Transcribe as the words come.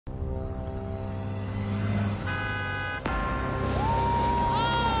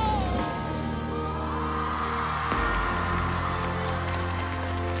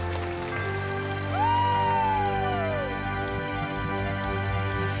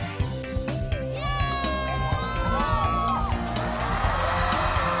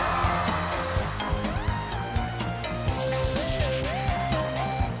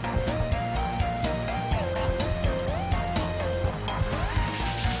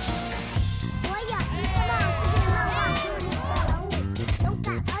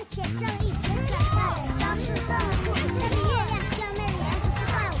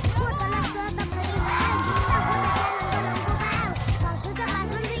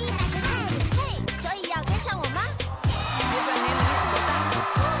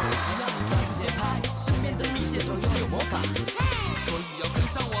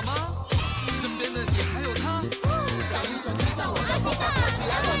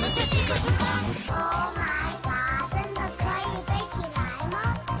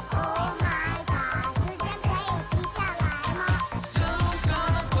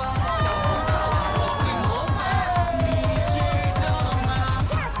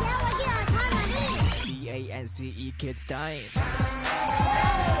kids dying.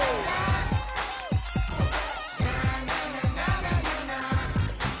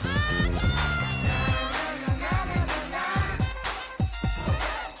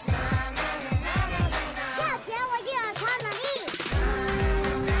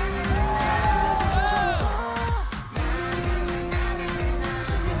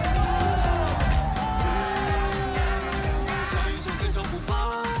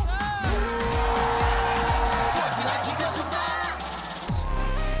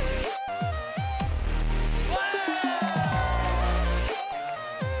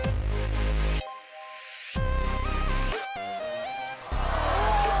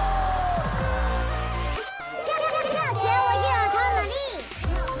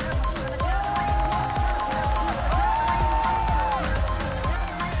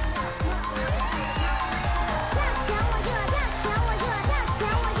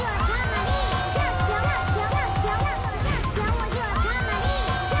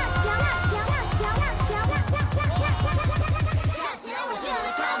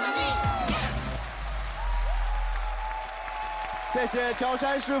 谢谢乔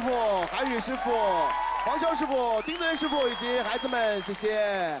山师傅、韩宇师傅、黄潇师傅、丁子仁师傅以及孩子们，谢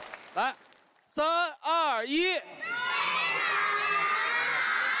谢。来，3、2、1。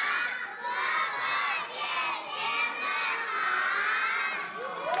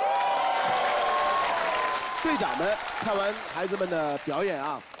队长们看完孩子们的表演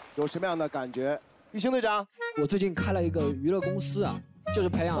啊，有什么样的感觉？一星队长，我最近开了一个娱乐公司啊，就是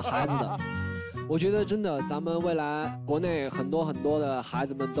培养孩子的。我觉得真的，咱们未来国内很多的孩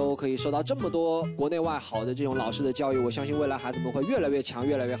子们都可以受到这么多国内外好的这种老师的教育，我相信未来孩子们会越来越强，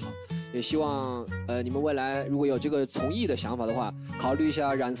越来越好。也希望你们未来如果有这个从艺的想法的话，考虑一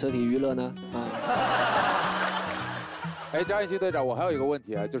下染色体娱乐呢啊。哎，张艺兴队长，我还有一个问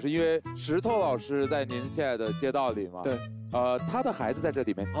题啊，就是因为石头老师在您现在的街道里嘛，对，他的孩子在这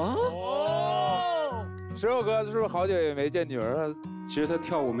里面啊。石头哥是不是好久也没见女儿了？其实他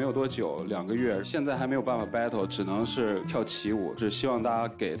跳舞没有多久，2个月，现在还没有办法 battle， 只能是跳起舞。只希望大家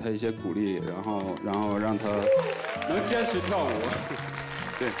给他一些鼓励，然后让他能坚持跳舞。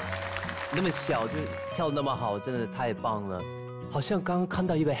对，那么小就跳得那么好，真的太棒了。好像刚刚看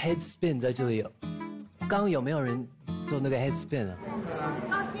到一个 head spin 在这里，刚刚有没有人做那个 head spin 啊？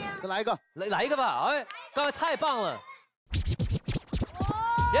再来一个，来一个吧！哎，刚才太棒了，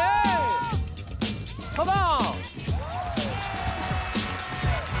耶！好棒！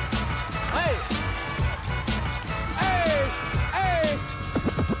哎，哎，哎！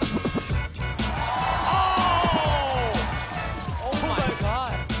哦 ！Oh my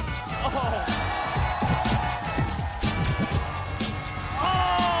god！ 哦！哦！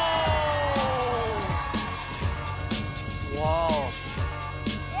哇哦！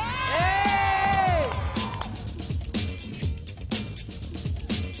哎！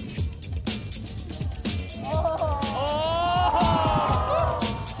哦！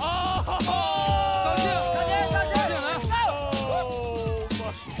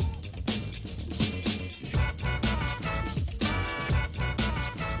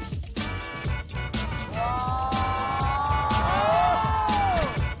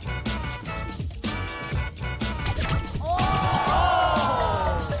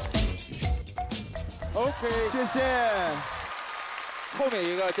谢谢。后面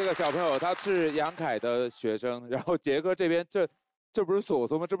一个这个小朋友他是杨凯的学生，然后杰哥这边这不是锁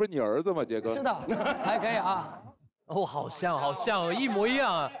锁吗？这不是你儿子吗？杰哥。是的，还可以啊。哦，好像哦，一模一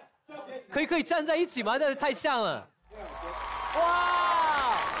样啊。可以站在一起吗？但是太像了。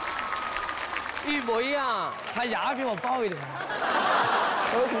哇，一模一样。他牙给我爆一点。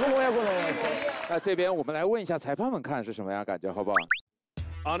那这边我们来问一下裁判们看是什么样感觉，好不好？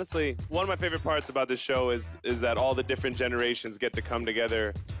 Honestly, one of my favorite parts about this show is that all the different generations get to come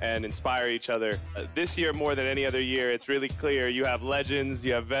together and inspire each other. This year, more than any other year, it's really clear you have legends,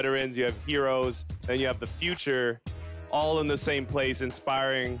 you have veterans, you have heroes, and you have the future all in the same place,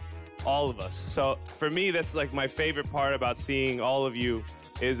 inspiring all of us. So for me, that's like my favorite part about seeing all of you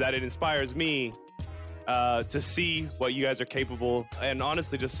is that it inspires me to see what you guys are capable, and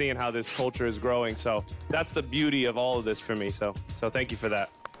honestly just seeing how this culture is growing. So that's the beauty of all of this for me. So thank you for that.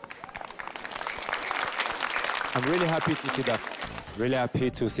 I'm really happy to see that. Really happy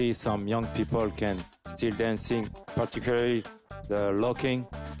to see some young people can still dancing, particularly the locking,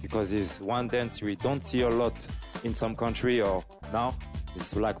 because it's one dance we don't see a lot in some country or now.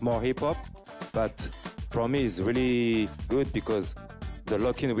 It's like more hip hop, but for me it's really good because the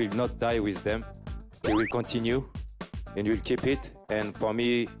locking will not die with them. They will continue and we'll keep it. And for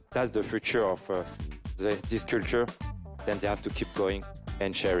me, that's the future of this culture. Then they have to keep going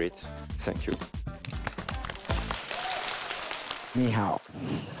and share it. Thank you. 你好。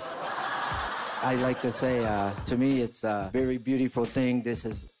I like to say, to me, it's a very beautiful thing. This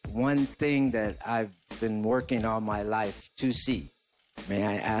is one thing that I've been working all my life to see. May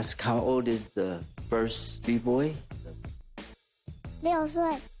I ask, how old is the first B-boy?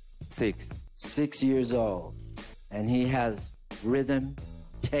 6岁。 6 years old. And he has rhythm,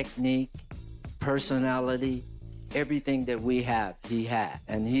 technique, personality, everything that we have, he had.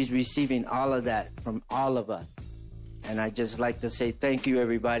 And he's receiving all of that from all of us. And I just like to say thank you,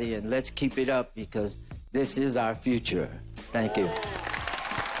 everybody, and let's keep it up because this is our future. Thank you.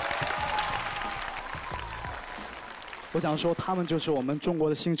 我想说，他们就是我们中国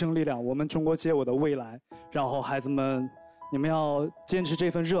的新生力量，我们中国街舞的未来。然后，孩子们，你们要坚持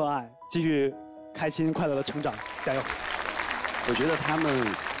这份热爱，继续开心快乐的成长，加油！我觉得他们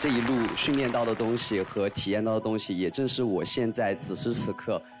这一路训练到的东西和体验到的东西，也正是我现在此时此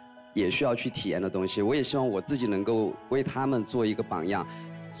刻也需要去体验的东西。我也希望我自己能够为他们做一个榜样，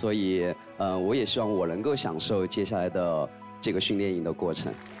所以我也希望我能够享受接下来的这个训练营的过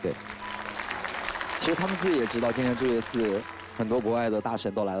程。对。其实他们自己也知道，今天这一次很多国外的大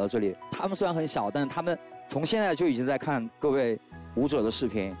神都来到这里。他们虽然很小，但是他们从现在就已经在看各位舞者的视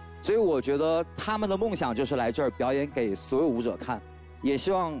频。所以我觉得他们的梦想就是来这儿表演给所有舞者看，也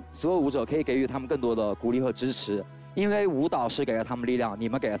希望所有舞者可以给予他们更多的鼓励和支持。因为舞蹈是给了他们力量，你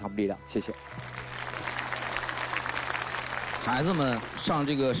们给了他们力量，谢谢。孩子们上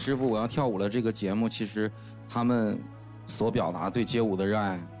这个师傅我要跳舞了这个节目，其实他们所表达对街舞的热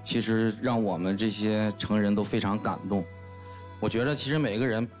爱，其实让我们这些成人都非常感动。我觉得其实每个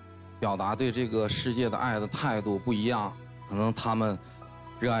人表达对这个世界的爱的态度不一样，可能他们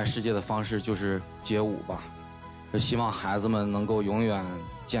热爱世界的方式就是街舞吧。就希望孩子们能够永远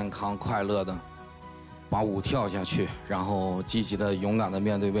健康快乐的把舞跳下去，然后积极的、勇敢的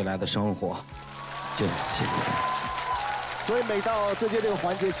面对未来的生活。谢谢，谢谢。所以每到这届这个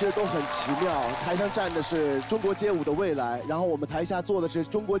环节，其实都很奇妙。台上站的是中国街舞的未来，然后我们台下做的是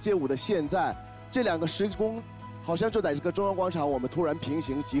中国街舞的现在。这两个时空好像就在这个中央广场，我们突然平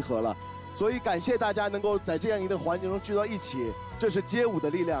行集合了。所以感谢大家能够在这样一个环节中聚到一起，这是街舞的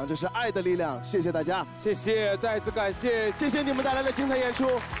力量，这是爱的力量。谢谢大家，谢谢，再次感谢，谢谢你们带来的精彩演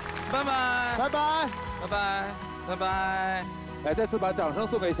出。拜拜，拜拜，拜拜，拜拜。来，再次把掌声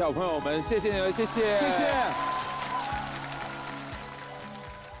送给小朋友们，谢谢你们，谢谢，谢谢。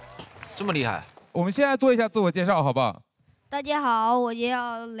这么厉害，我们现在做一下自我介绍，好不好？大家好，我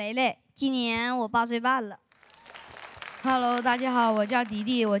叫雷雷，今年我8岁半了。Hello， 大家好，我叫迪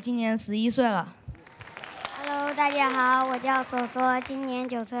迪，我今年11岁了。Hello， 大家好，我叫索索，今年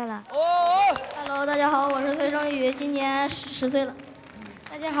9岁了。Hello， 大家好，我是崔正宇，今年10岁了。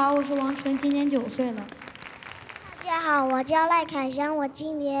大家好，我是王纯，今年9岁了。大家好，我叫赖凯翔，我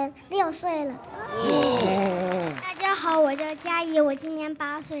今年6岁了。大家好，我叫佳怡，我今年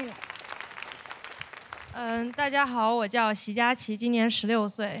8岁了。大家好，我叫席佳琪，今年16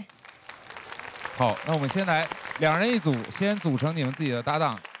岁。好，那我们先来2人一组，先组成你们自己的搭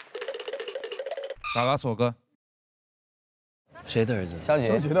档。嘎嘎索哥，谁的儿子？肖杰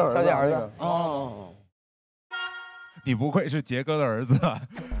的儿子，肖杰儿子。哦，你不愧是杰哥的儿子。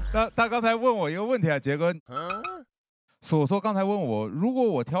他刚才问我一个问题啊，杰哥，索索刚才问我，如果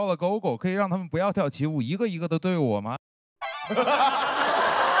我挑了狗狗，可以让他们不要跳起舞，一个一个的对我吗？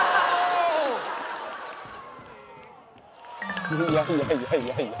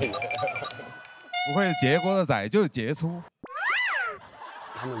不愧是杰国的仔，就是杰粗。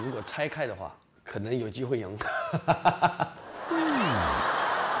他们如果拆开的话，可能有机会赢。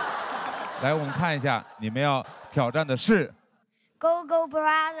来，我们看一下，你们要挑战的是 Go Go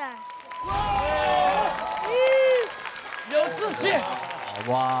Brother。有志气！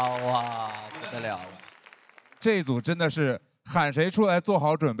哇，不得了了！这一组真的是喊谁出来做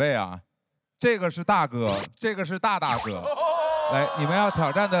好准备啊！这个是大哥，这个是大哥。来，你们要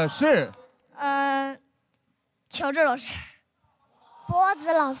挑战的是乔治老师，波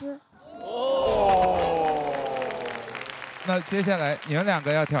子老师。那接下来你们2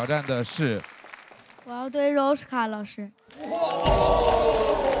个要挑战的是，我要对 Roska 老师。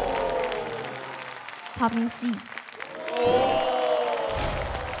Popping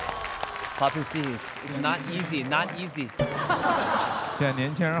C。Popping C is not easy, not easy。现在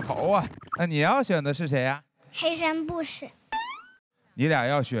年轻人好啊！那你要选的是谁呀？黑山布什。你俩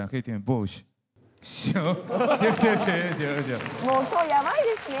要选黑田 Bush。行。我说也慢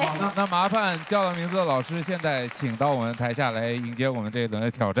一些。那麻烦叫了名字的老师，现在请到我们台下来迎接我们这一轮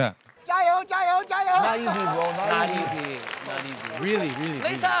的挑战。加油加油加油 ！Not easy, bro. Not easy, not easy. Really.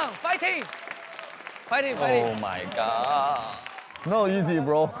 Listen, fighting. Oh my god. No easy,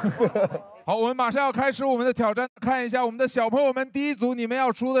 bro. 好，我们马上要开始我们的挑战，看一下我们的小朋友们，第一组你们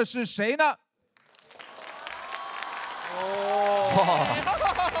要出的是谁呢？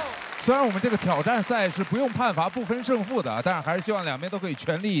虽然我们这个挑战赛是不用判罚、不分胜负的，但是还是希望两边都可以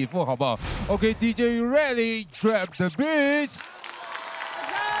全力以赴，好不好 ？OK, DJ, you ready? Drop the beats.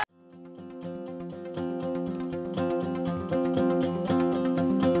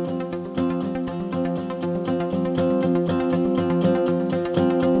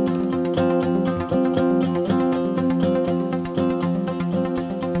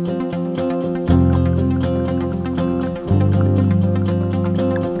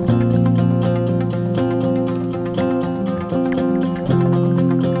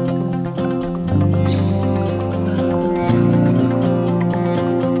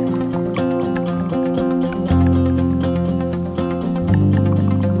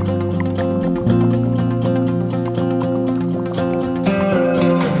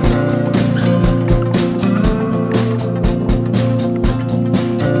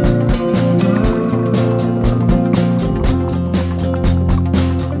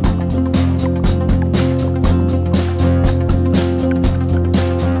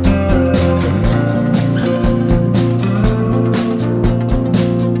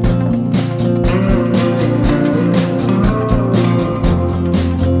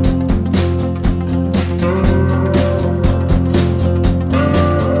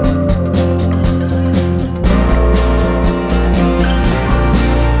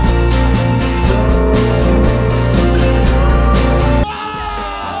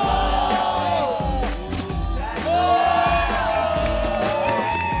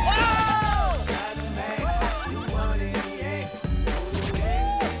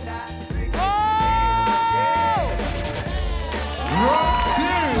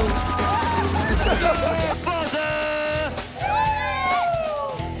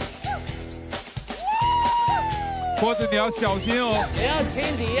 脖子你要小心哦，不要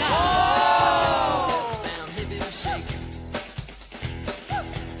轻敌啊！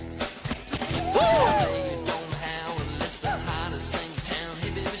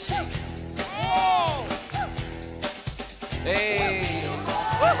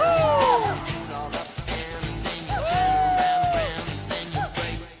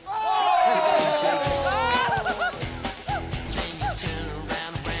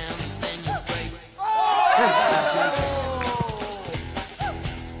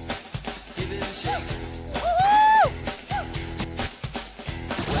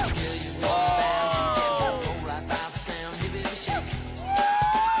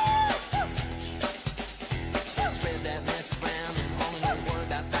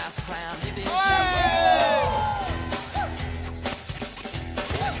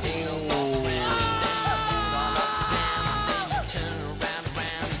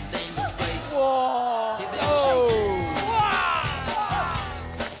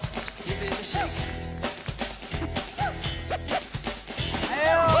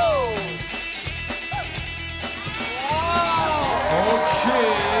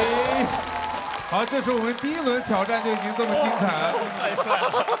好，这是我们第一轮挑战就已经这么精彩了，太帅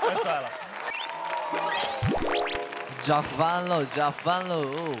了，太帅了！加翻了，加翻了！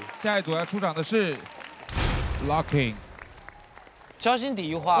下一组要出场的是 Locking。小心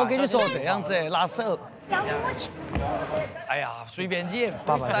地滑。我跟你说这样子，拿手。哎呀，随便你。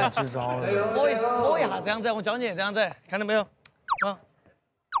爸爸太支招了。摸一下，这样子，我教你这样子，看到没有？啊。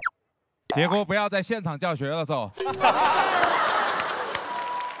结果不要在现场教学了，so。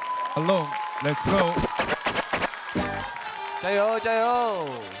Alone。Let's go！ 加油加油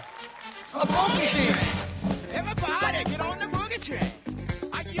 ！A boogie train. Everybody get on the boogie train.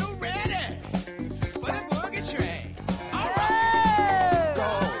 Are you ready for the boogie train? All right. Go.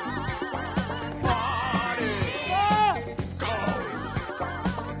 Party. Go.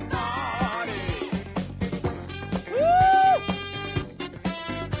 Party. Woo!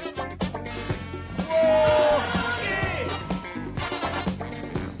 Whoa!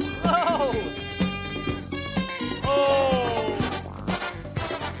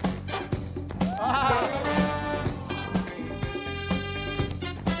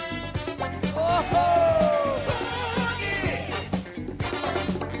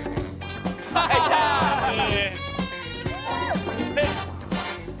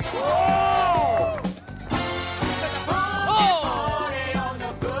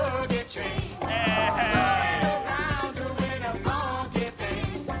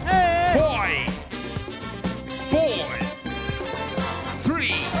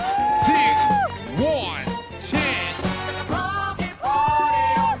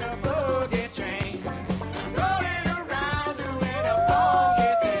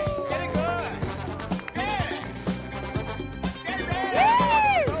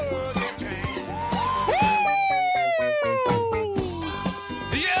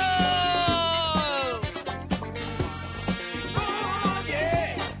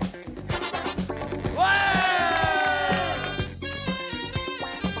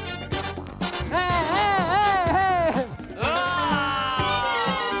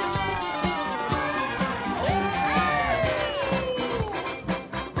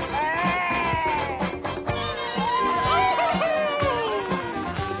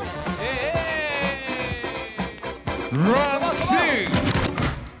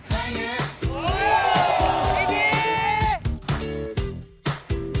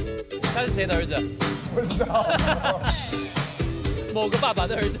 他是谁的儿子？不知道。某个爸爸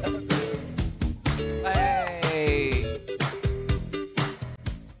的儿子。哎。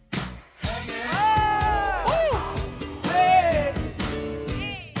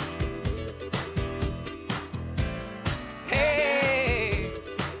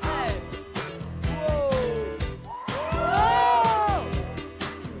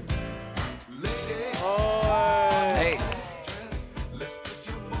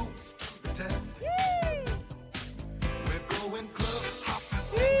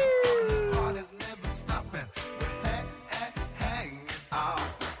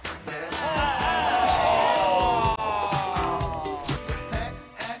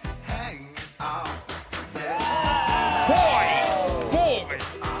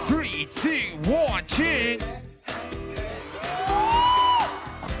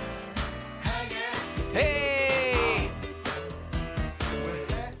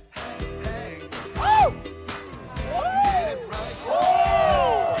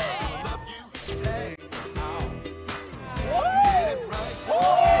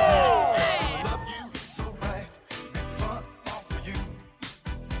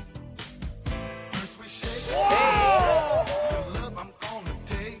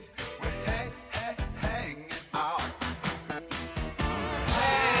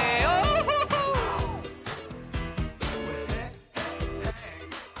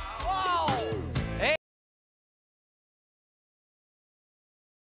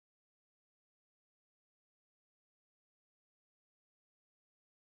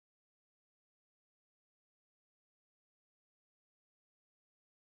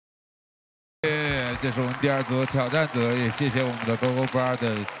这是我们第二组挑战者，也谢谢我们的 Gogo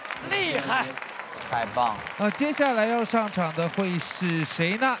Brothers， 厉害，太棒了。接下来要上场的会是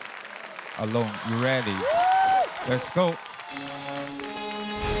谁呢 ？Alone, you ready? Let's go.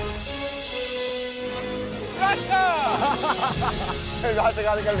 Rushka，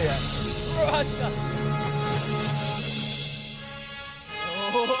 Rushka 那个脸。Rushka。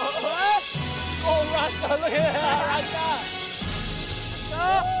Oh, Rushka, look at that, Rushka. Go.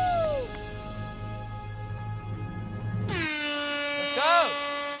 Go!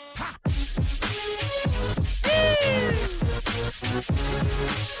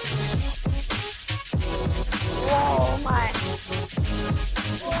 Oh my!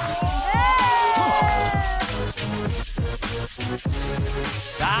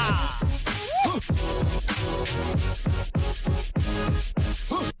 Ah!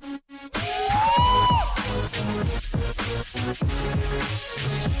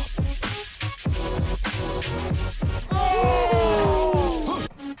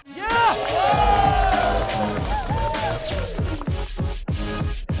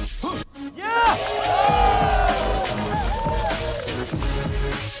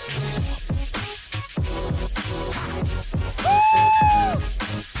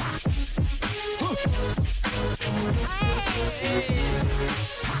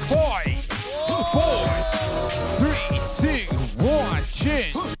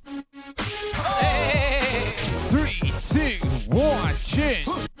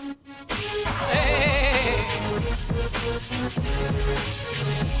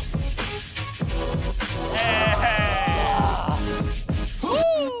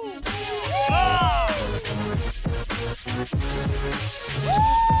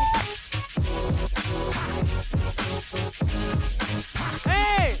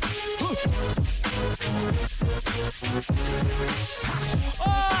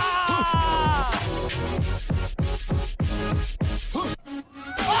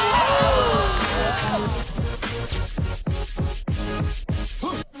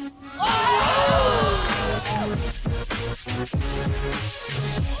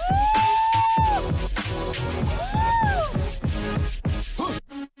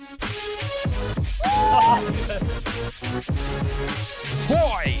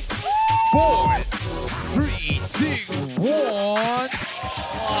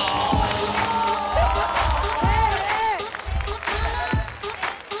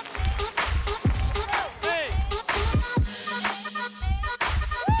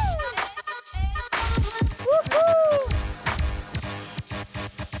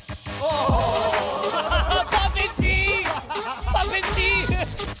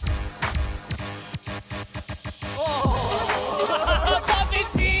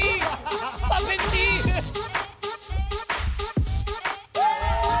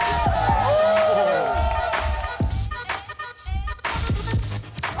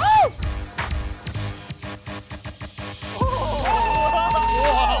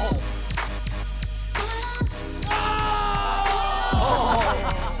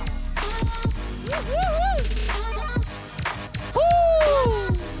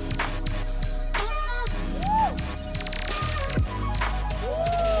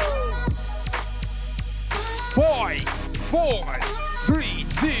 3,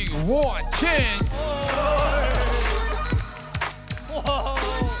 2, 1, change.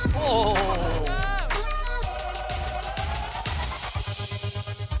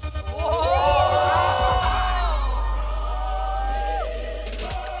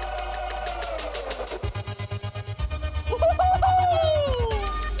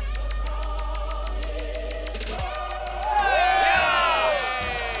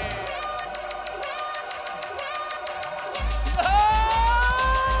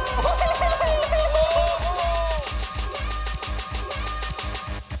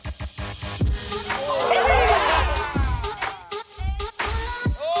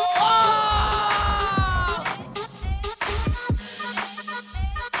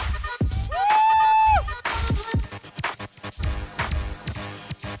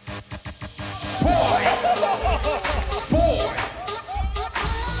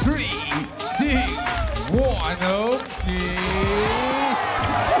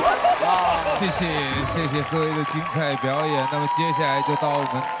 OK， 谢谢各位的精彩表演。那么接下来就到我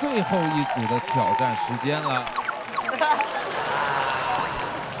们最后一组的挑战时间了。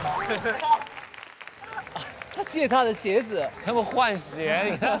他借他的鞋子，他们换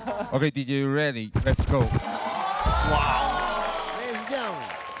鞋，你看。OK, DJ ready? Let's go. Wow. Ladies and gentlemen,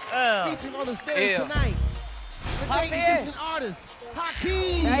 featuring on the stage tonight, the great Egyptian artist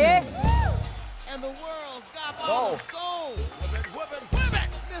Hakeem, and the world's godfather of soul, whip it,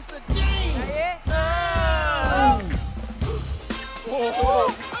 Mr. James.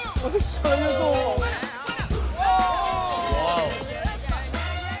 我手就动了。哇！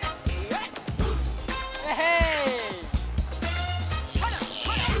嘿嘿。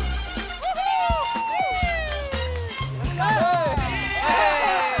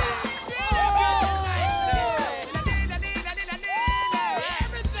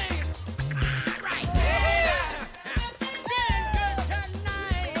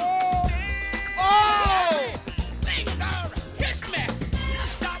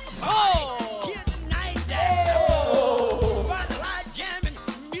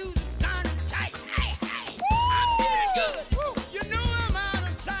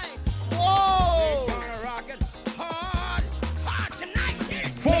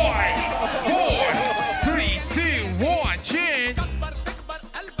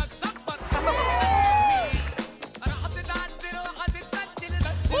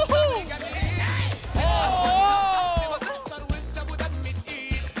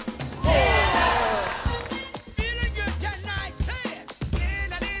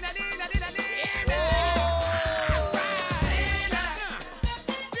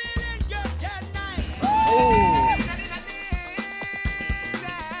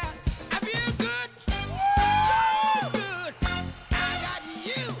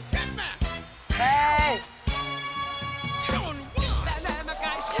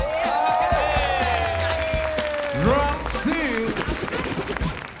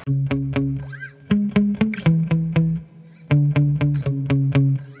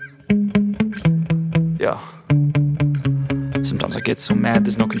 Sometimes I get so mad,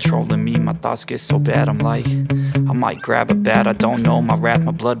 there's no controlling me. My thoughts get so bad, I'm like, I might grab a bat, I don't know. My wrath,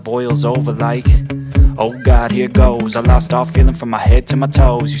 my blood boils over like, oh God, here goes. I lost all feeling from my head to my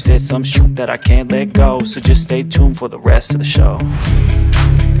toes. You said some shit that I can't let go, so just stay tuned for the rest of the show.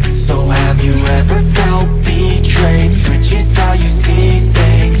 So have you ever felt betrayed? Switches how you see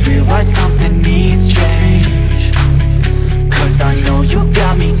things, realize something needs change. Cause I know you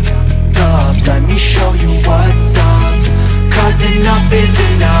got me up, let me show you what's up. Cause enough is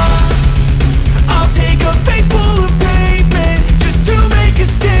enough. I'll take a face full of pavement just to make a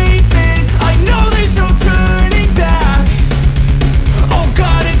statement. I know there's no turning back. Oh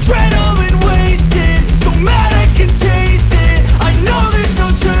God, adrenaline wasted, so mad I can taste it. I know there's no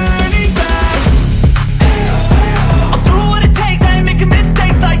turning back. I'll do what it takes, I ain't making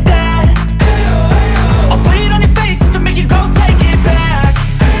mistakes like that. I'll bleed on your face to make you go take it back.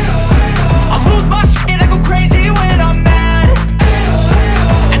 I'll lose my shit, I go crazy when I'm mad.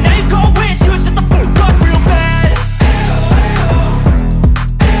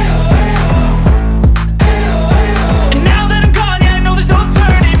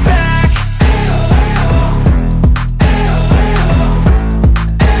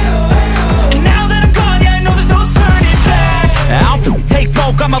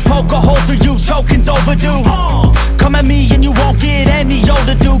 I'ma poke a hole through you, choking's overdue. Come at me and you won't get any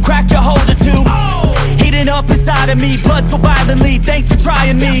older, dude. Crack your holder too. Heating up inside of me, blood so violently. Thanks for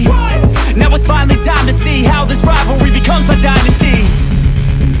trying me. Now it's finally time to see how this rivalry becomes a dynasty.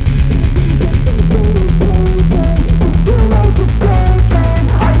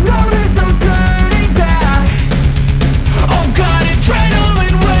 I know there's no turning back. Oh God, it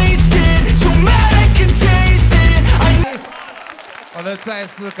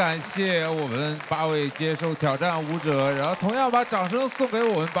次感谢我们8位接受挑战舞者，然后同样把掌声送给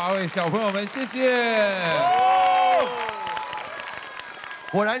我们8位小朋友们，谢谢。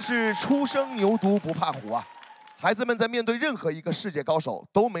果然是初生牛犊不怕虎啊！孩子们在面对任何一个世界高手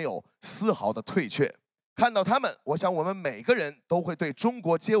都没有丝毫的退却。看到他们，我想我们每个人都会对中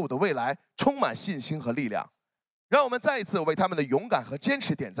国街舞的未来充满信心和力量。让我们再一次为他们的勇敢和坚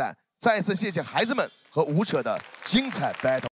持点赞，再一次谢谢孩子们和舞者的精彩 battle。